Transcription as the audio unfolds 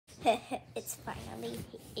It's finally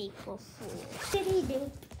April Fool. What did he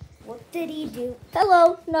do? What did he do?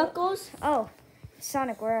 Hello, Knuckles. Oh,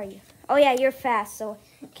 Sonic, where are you? Oh yeah, you're fast, so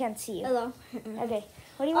I can't see you. Hello. Okay,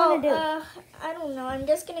 what do you want to do? I don't know. I'm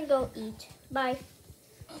just gonna go eat. Bye.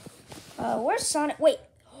 Where's Sonic? Wait,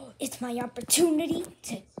 it's my opportunity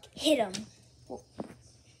to hit him.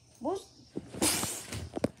 What?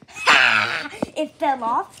 It fell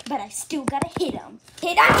off, but I still gotta hit him.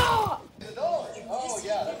 Hit him! Oh,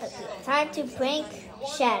 yeah. Time to prank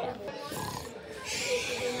Shadow.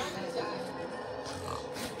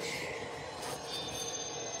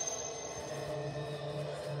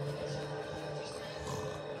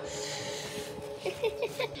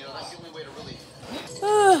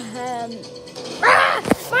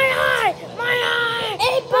 My eye! My eye!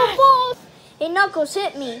 April Fool! Hey, Knuckles,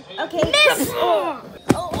 hit me. Okay. Miss!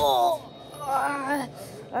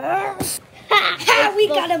 We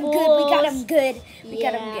got him good. We got him good. We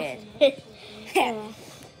got him good.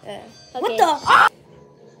 What the?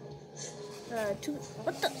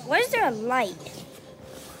 What the? Why is there a light?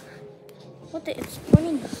 What the? It's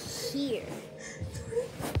pointing here.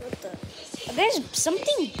 What the? There's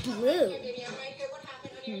something blue.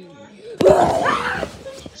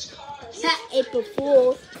 April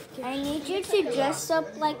Fool. I need you to dress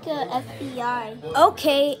up like a FBI.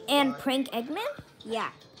 Okay, and prank Eggman? Yeah.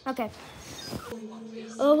 Okay.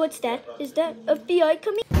 Oh, what's that? Is that FBI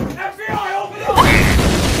coming? FBI, open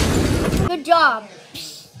up! Good job.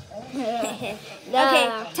 Okay,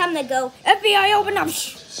 time to go. FBI, open up.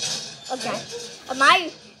 Okay.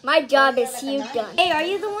 My job is here done. Hey, are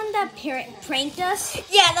you the one that pranked us?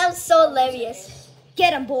 Yeah, that was so hilarious.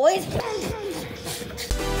 Get him, boys.